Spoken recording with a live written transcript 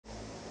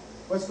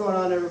What's going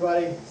on,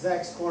 everybody?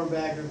 Zach's Corn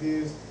Bag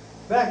Reviews,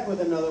 back with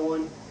another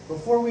one.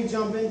 Before we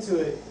jump into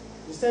it,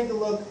 just take a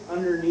look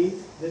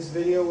underneath this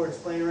video where it's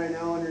playing right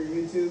now under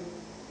YouTube.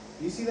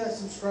 Do you see that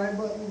subscribe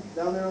button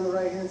down there on the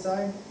right hand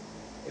side?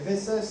 If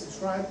it says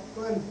subscribe,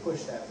 go ahead and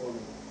push that for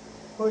me.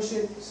 Push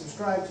it,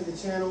 subscribe to the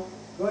channel.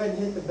 Go ahead and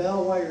hit the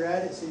bell while you're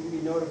at it so you can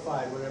be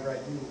notified whenever I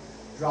do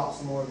drop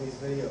some more of these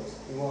videos.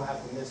 You won't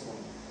have to miss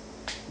one.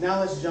 Now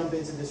let's jump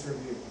into this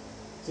review.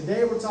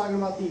 Today we're talking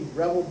about the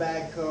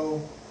Bag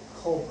Co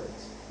Culprit.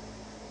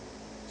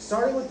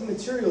 Starting with the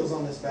materials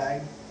on this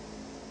bag,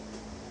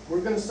 we're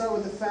going to start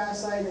with the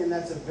fast side, and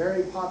that's a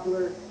very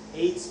popular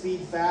 8-speed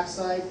fast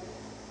side.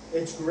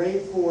 It's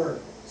great for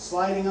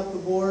sliding up the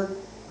board,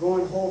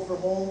 going hole for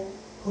hole,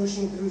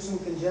 pushing through some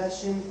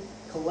congestion,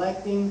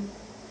 collecting,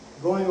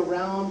 going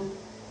around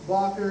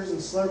blockers and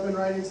slurping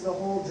right into the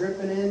hole,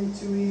 dripping in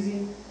too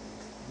easy.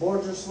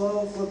 Boards are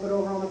slow, flip it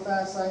over on the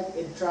fast side,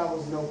 it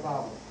travels no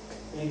problem.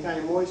 Any kind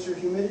of moisture,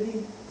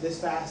 humidity,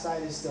 this fast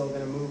side is still going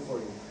to move for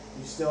you.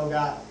 You still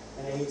got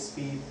an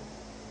 8-speed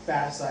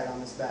fast side on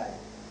this bag.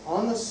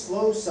 On the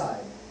slow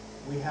side,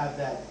 we have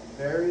that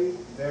very,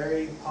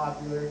 very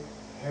popular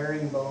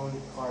herringbone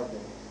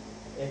carpet.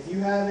 If you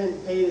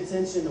haven't paid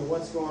attention to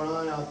what's going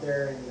on out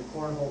there in the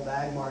cornhole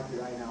bag market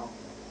right now,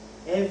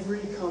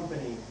 every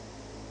company,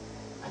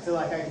 I feel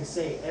like I can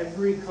say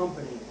every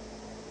company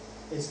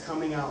is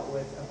coming out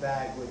with a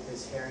bag with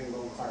this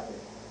herringbone carpet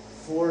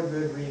for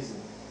good reason.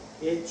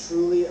 It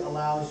truly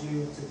allows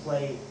you to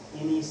play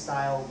any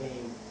style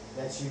game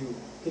that you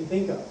can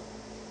think of.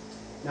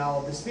 Now,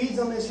 the speeds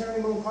on this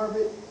herringbone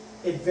carpet,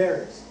 it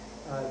varies.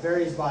 It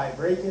varies by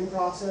break-in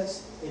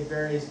process, it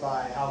varies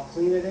by how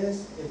clean it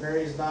is, it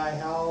varies by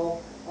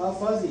how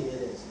fuzzy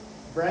it is.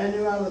 Brand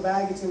new out of the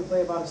bag, it's going to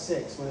play about a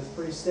 6. When it's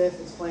pretty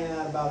stiff, it's playing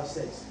at about a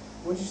 6.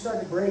 Once you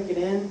start to break it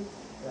in,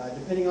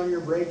 depending on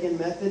your break-in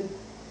method,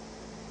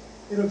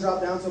 it'll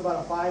drop down to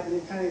about a 5, and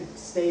it kind of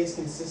stays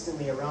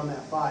consistently around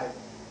that 5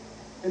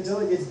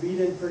 until it gets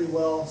beat in pretty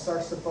well,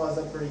 starts to fuzz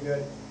up pretty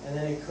good, and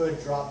then it could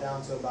drop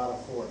down to about a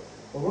 4.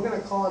 But we're going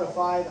to call it a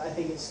 5. I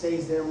think it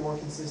stays there more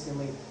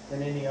consistently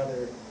than any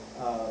other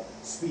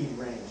speed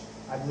range.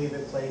 I believe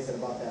it plays at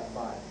about that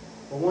 5.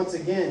 But once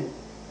again,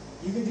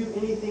 you can do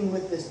anything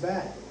with this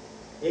bag.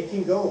 It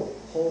can go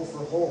hole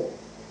for hole.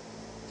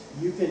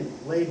 You can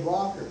lay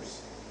blockers.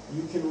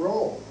 You can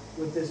roll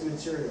with this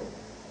material.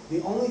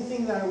 The only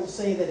thing that I will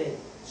say that it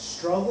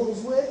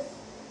struggles with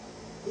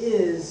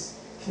is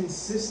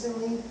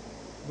consistently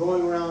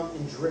going around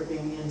and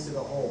dripping into the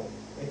hole.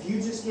 If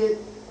you just get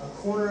a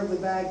corner of the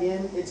bag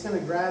in, it's going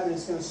to grab and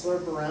it's going to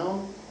slurp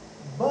around,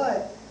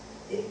 but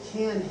it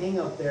can hang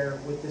up there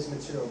with this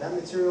material. That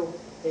material,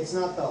 it's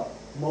not the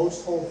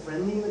most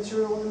hole-friendly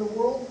material in the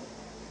world,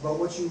 but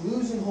what you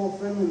lose in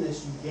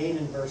hole-friendliness, you gain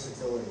in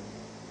versatility.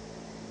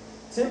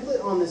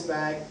 Template on this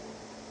bag,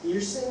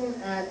 you're sitting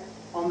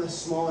on the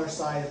smaller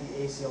side of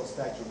the ACL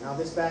spectrum. Now,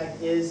 this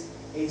bag is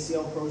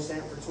ACL Pro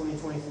Stamp for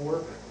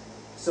 2024,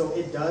 so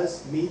it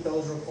does meet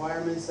those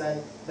requirements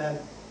that the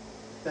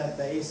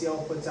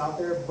ACL puts out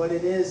there, but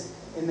it is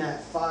in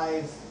that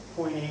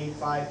 5.8,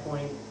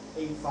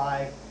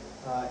 5.85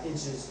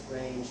 inches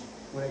range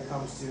when it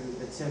comes to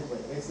the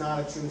template. It's not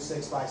a true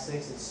 6x6,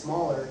 it's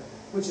smaller,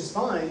 which is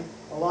fine.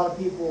 A lot of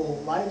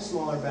people like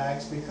smaller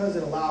bags because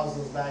it allows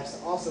those bags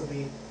to also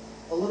be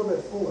a little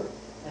bit fuller.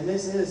 And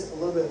this is a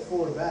little bit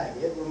fuller bag.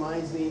 It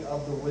reminds me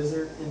of the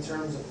Wizard in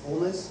terms of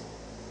fullness.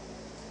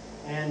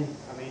 And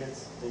I mean,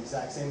 it's the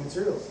exact same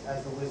materials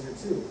as the Wizard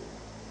too.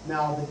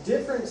 Now, the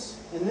difference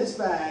in this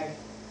bag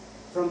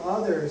from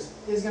others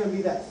is going to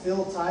be that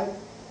fill type.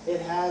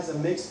 It has a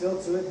mixed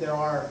fill to it. There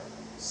are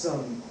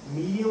some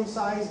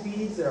medium-sized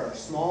beads, there are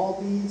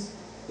small beads,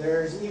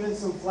 there's even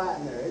some flat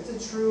in there. It's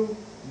a true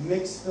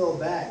mixed fill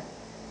bag,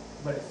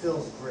 but it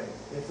feels great.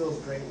 It feels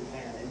great in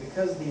hand. And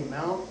because of the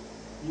amount,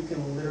 you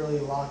can literally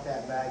lock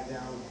that bag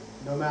down.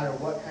 No matter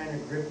what kind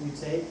of grip you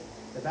take,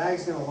 the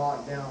bag's going to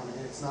lock down,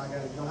 and it's not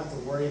going to, you don't have to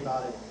worry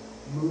about it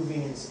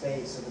moving in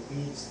space or the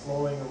beads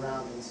flowing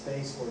around in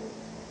space for you.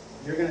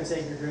 You're going to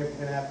take your grip, you're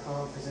going to have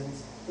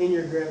confidence in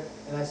your grip,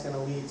 and that's going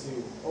to lead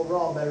to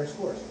overall better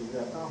scores because you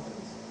have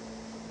confidence.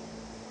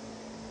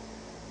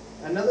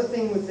 Another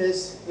thing with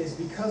this is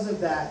because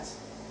of that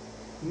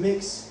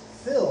mixed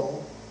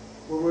fill,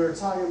 where we were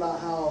talking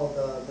about how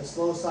the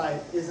slow side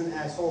isn't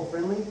as hole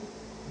friendly,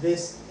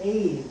 this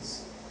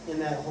aids in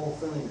that hole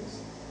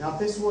friendliness. Now, if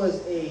this was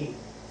a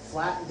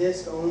flat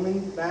disc only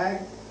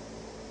bag,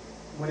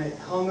 when it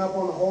hung up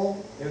on the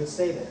hole, it would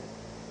stay there.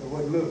 It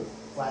wouldn't move.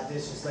 Flat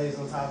disc just lays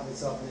on top of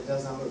itself and it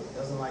does not move. It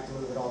doesn't like to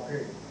move at all,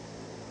 period.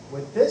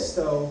 With this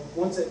though,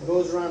 once it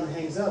goes around and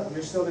hangs up,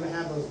 you're still going to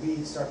have those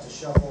beads start to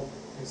shuffle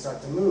and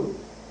start to move.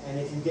 And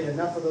if you get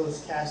enough of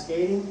those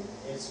cascading,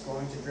 it's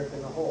going to drip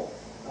in the hole.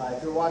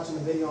 If you're watching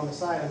the video on the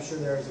side, I'm sure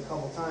there was a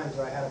couple times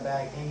where I had a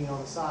bag hanging on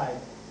the side.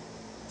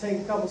 Take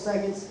a couple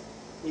seconds,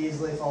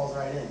 easily falls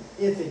right in.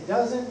 If it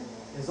doesn't,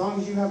 as long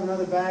as you have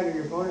another bag or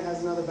your opponent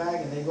has another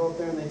bag and they go up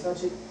there and they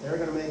touch it, they're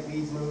going to make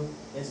beads move.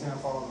 It's going to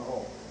fall in the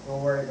hole.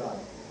 Don't worry about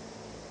it.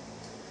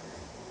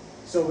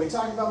 So we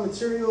talked about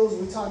materials,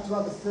 we talked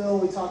about the fill,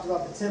 we talked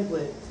about the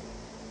template.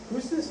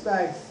 Who's this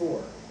bag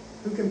for?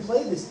 Who can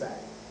play this bag?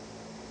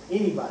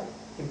 Anybody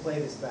can play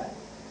this bag.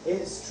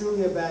 It's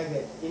truly a bag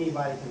that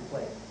anybody can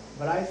play.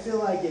 But I feel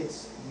like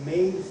it's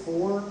made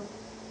for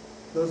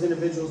those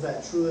individuals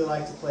that truly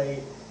like to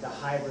play the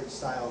hybrid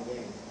style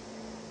game.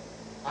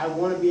 I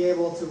want to be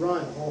able to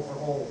run hole for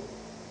hole.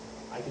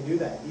 I can do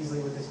that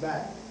easily with this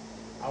bag.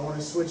 I want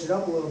to switch it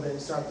up a little bit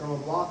and start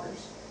throwing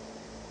blockers.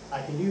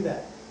 I can do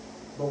that.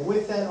 But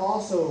with that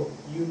also,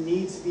 you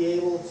need to be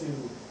able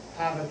to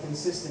have a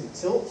consistent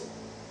tilt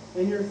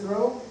in your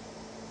throw,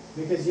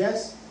 because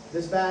yes,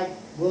 this bag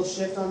will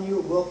shift on you,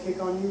 it will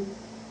kick on you.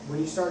 When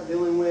you start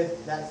dealing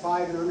with that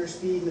 5 and under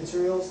speed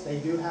materials, they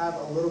do have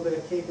a little bit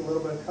of kick, a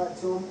little bit of cut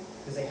to them,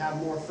 because they have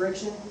more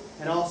friction.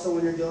 And also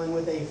when you're dealing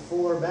with a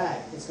fuller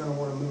bag, it's going to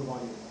want to move on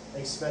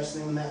you,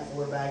 especially when that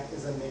fuller bag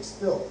is a mixed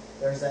fill.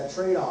 There's that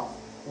trade-off.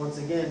 Once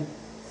again,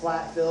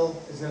 flat fill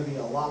is going to be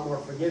a lot more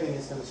forgiving.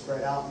 It's going to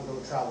spread out and go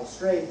travel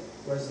straight,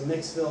 whereas a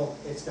mixed fill,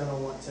 it's going to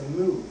want to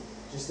move.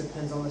 Just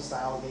depends on the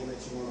style of game that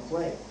you want to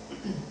play.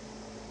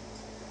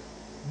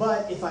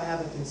 But if I have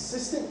a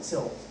consistent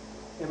tilt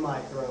in my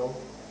throw,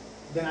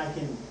 then I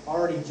can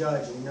already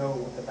judge and know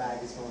what the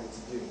bag is going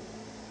to do.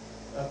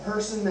 A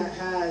person that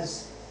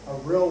has a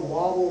real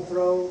wobble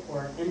throw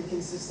or an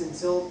inconsistent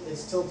tilt,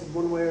 it's tilted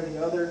one way or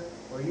the other,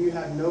 or you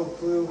have no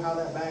clue how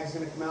that bag is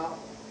going to come out,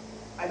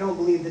 I don't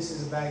believe this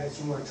is a bag that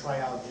you want to try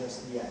out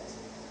just yet.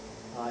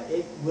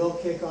 It will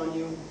kick on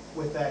you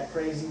with that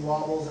crazy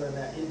wobbles or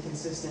that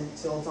inconsistent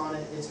tilt on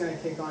it. It's going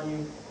to kick on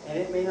you, and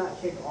it may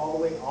not kick all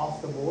the way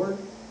off the board,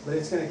 but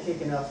it's going to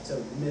kick enough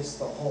to miss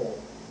the hole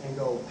and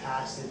go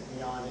past it,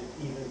 beyond it,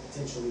 even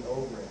potentially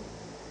over it.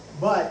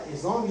 But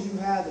as long as you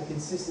have a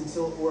consistent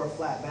tilt or a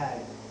flat bag,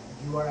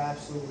 you are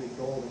absolutely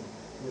golden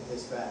with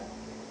this bag.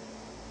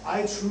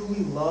 I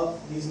truly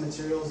love these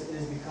materials. It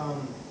has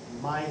become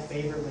my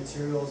favorite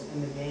materials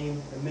in the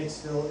game. The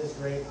mixed fill is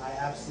great. I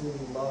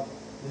absolutely love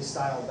this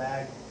style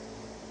bag.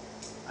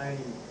 I mean,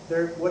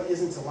 what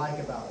isn't to like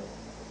about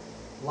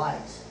it?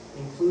 Likes,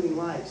 including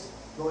likes.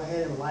 Go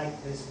ahead and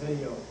like this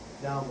video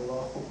down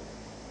below.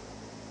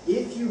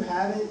 If you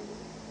haven't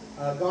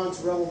gone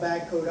to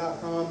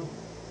rebelbagco.com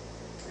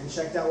and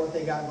checked out what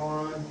they got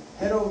going on,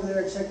 head over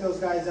there, check those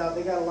guys out.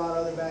 They got a lot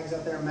of other bags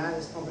out there. Matt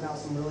is pumping out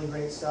some really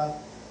great stuff.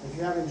 If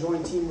you haven't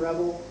joined Team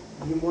Rebel,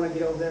 you want to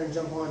get over there and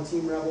jump on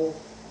Team Rebel,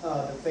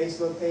 the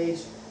Facebook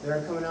page.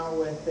 They're coming out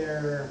with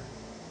their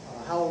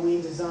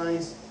Halloween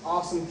designs,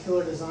 awesome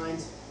killer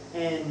designs.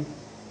 And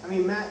I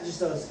mean, Matt just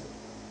does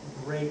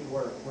great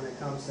work when it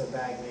comes to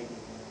bag making.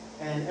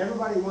 And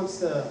everybody wants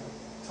to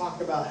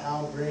talk about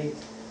how great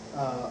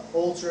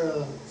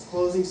Ultra's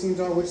closing seams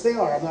are, which they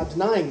are. I'm not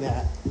denying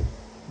that.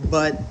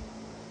 But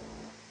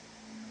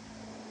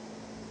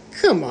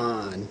come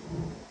on.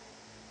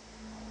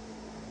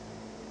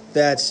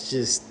 That's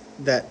just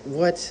that.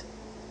 What?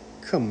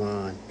 Come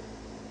on.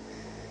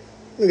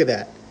 Look at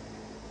that.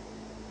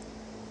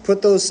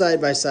 Put those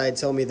side by side.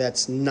 Tell me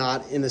that's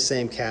not in the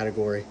same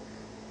category.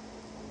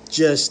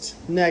 Just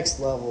next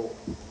level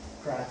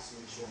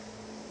craftsmanship.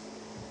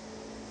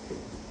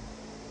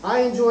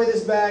 I enjoy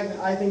this bag.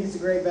 I think it's a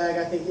great bag.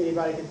 I think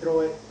anybody can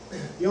throw it.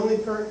 The only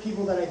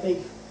people that I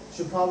think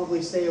should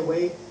probably stay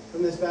away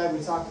from this bag,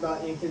 we talked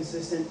about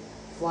inconsistent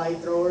flight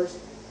throwers.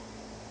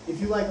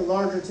 If you like a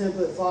larger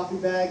template floppy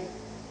bag,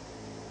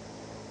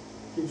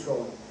 keep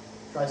scrolling.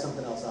 Try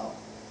something else out.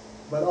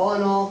 But all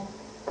in all,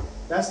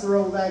 that's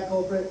the Bag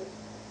Culprit.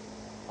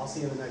 I'll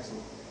see you in the next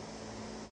one.